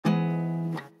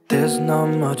There's not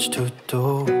much to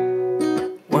do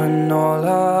when all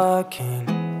I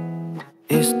can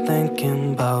is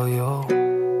thinking about you.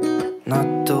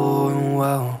 Not doing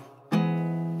well,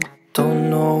 don't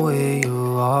know where you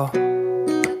are,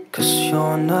 'cause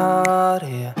you're not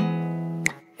here.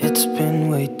 It's been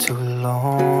way too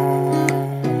long.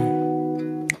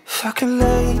 If I could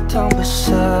lay down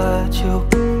beside you,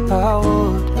 I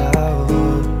would.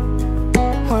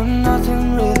 When nothing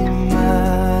really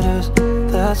matters,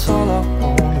 that's all I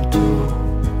wanna do.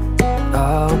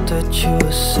 I hope that you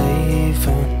are safe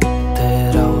and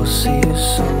that I will see you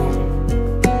soon.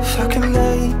 If I could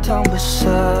lay down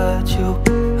beside you,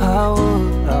 I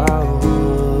would. I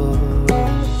would.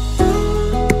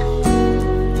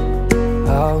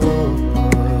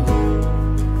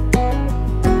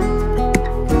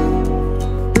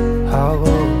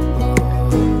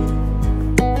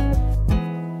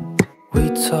 We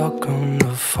talk on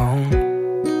the phone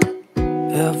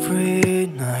every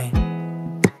night.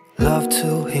 Love to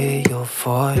hear your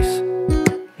voice.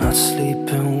 Not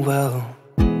sleeping well,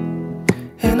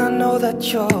 and I know that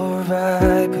you're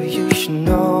right, but you should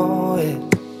know it.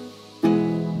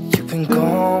 You've been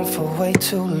gone for way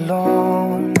too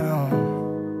long now.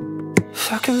 If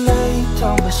I could lay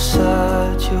down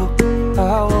beside you,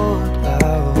 I would.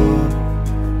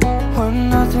 When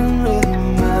nothing really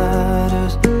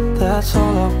matters, that's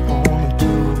all I wanna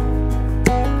do.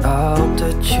 I hope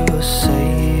that you are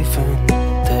safe and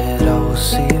that I will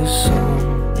see you soon.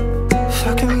 If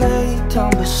I could lay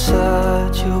down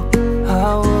beside you,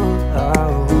 I would.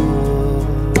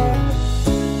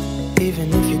 Even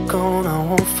if you're gone, I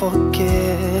won't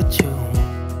forget you.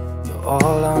 You're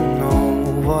all I know,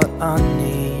 what I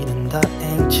need, and that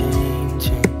ain't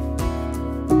changing.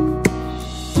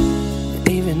 And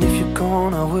even if you're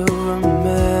gone, I will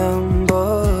remember.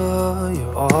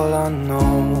 You're all I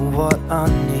know, what I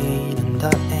need, and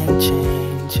that ain't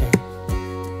changing.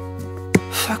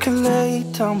 If I could lay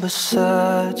down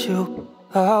beside you,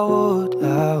 I would.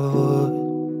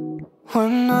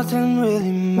 When nothing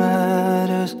really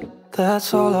matters, that's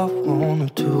all I wanna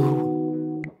do.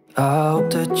 I hope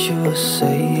that you are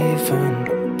safe and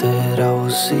that I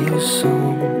will see you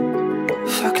soon.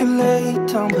 If I could lay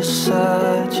down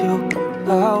beside you,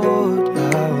 I would.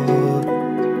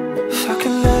 If I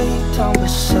could lay down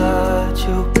beside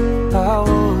you, I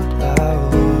would.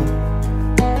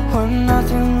 When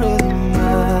nothing really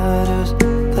matters,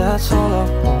 that's all I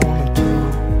wanna do.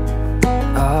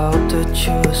 I hope that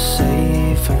you are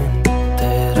safe and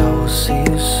that I will see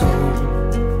you soon.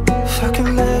 If I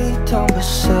could lay down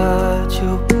beside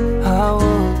you, I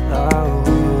would.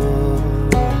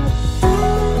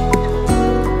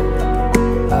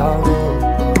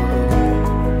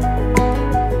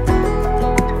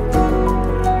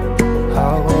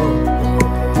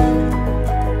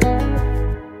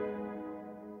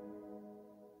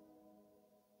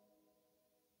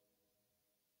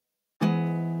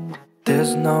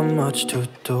 There's not much to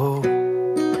do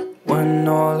when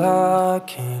all I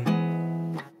can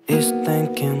is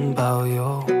thinking about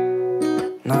you.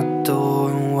 Not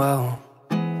doing well,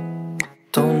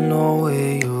 don't know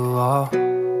where you are,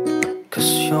 'cause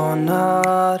you're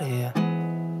not here.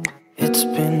 It's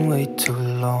been way too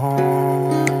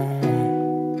long.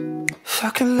 If I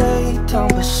could lay down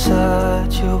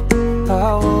beside you,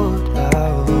 I would.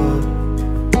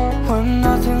 When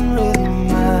nothing really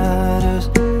matters,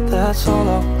 that's all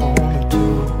I wanna do.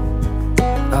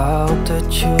 I hope that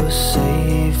you are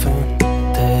safe and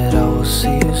that I will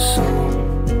see you soon.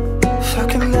 If I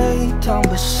could lay down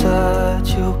beside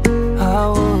you, I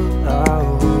would.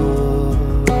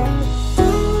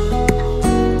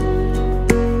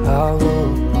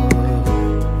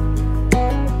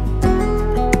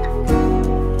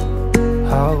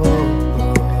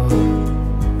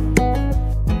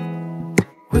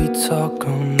 We talk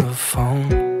on the phone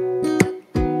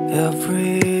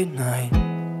every night.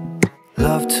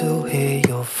 Love to hear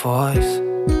your voice.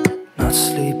 Not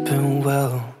sleeping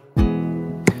well,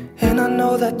 and I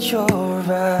know that you're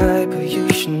right, but you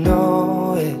should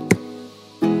know it.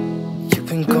 You've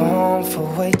been gone for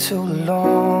way too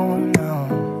long now.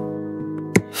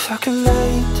 If I could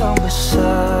lay down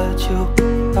beside you,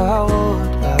 I would.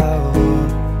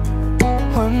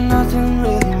 When nothing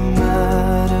really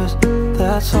matters,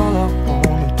 that's all I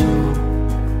wanna do.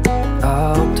 I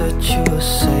hope that you are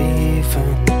safe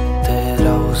and that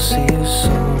I will see you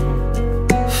soon.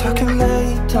 If I could lay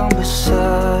down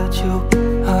beside you,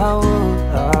 I would.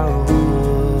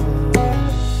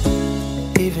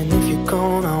 Even if you're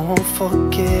gone, I won't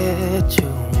forget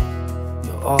you.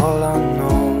 You're all I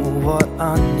know, what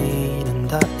I need, and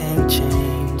that ain't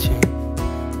changing.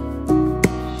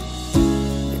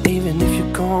 And even if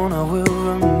you're gone, I will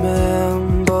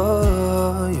remember.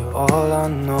 You're all I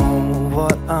know,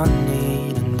 what I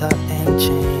need, and that ain't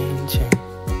changing.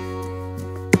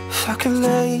 If I could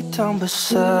lay down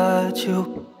beside you,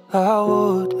 I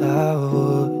would.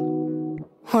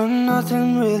 When nothing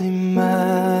really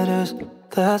matters,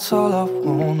 that's all I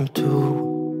wanna do.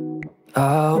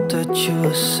 I hope that you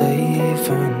are safe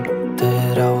and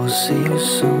that I will see you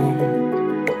soon.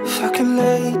 If I could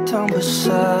lay down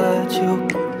beside you,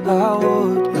 I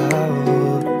would.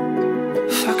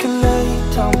 If I could lay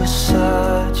down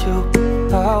beside you,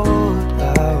 I would.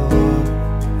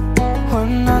 When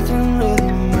nothing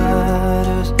really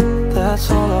matters, that's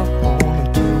all I wanna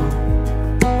do.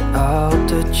 I hope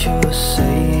that you are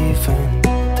safe and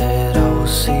that I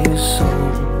will see you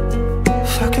soon.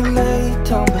 If I could lay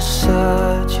down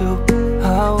beside you,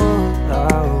 I would.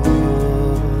 I would.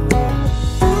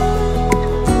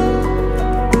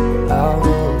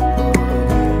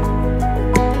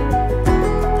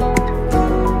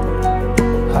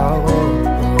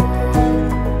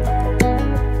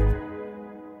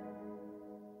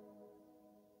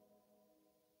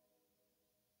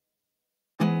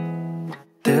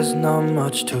 There's not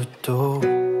much to do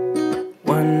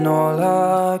when all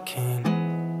I can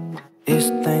is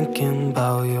thinking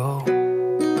about you.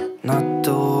 Not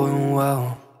doing well,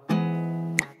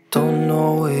 don't know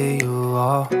where you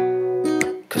are,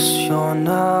 'cause you're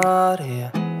not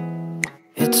here.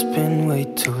 It's been way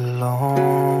too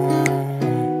long.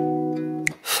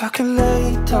 If I could lay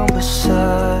down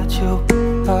beside you,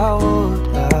 I would.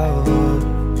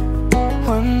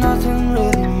 When nothing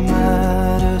really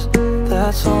matters,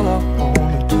 that's all I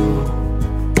wanna do.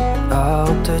 I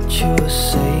hope that you are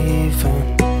safe and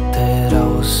that I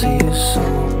will see you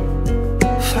soon.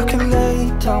 If I could lay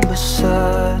down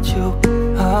beside you,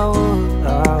 I would.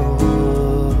 I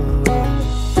would.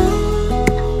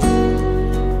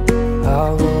 I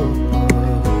would.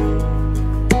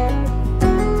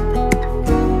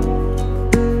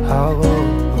 I would.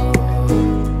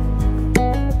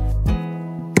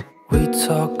 We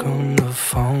talk on the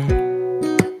phone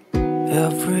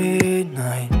every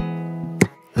night.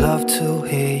 Love to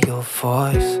hear your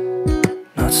voice.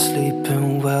 Not sleeping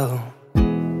well,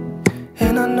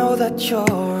 and I know that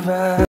you're right.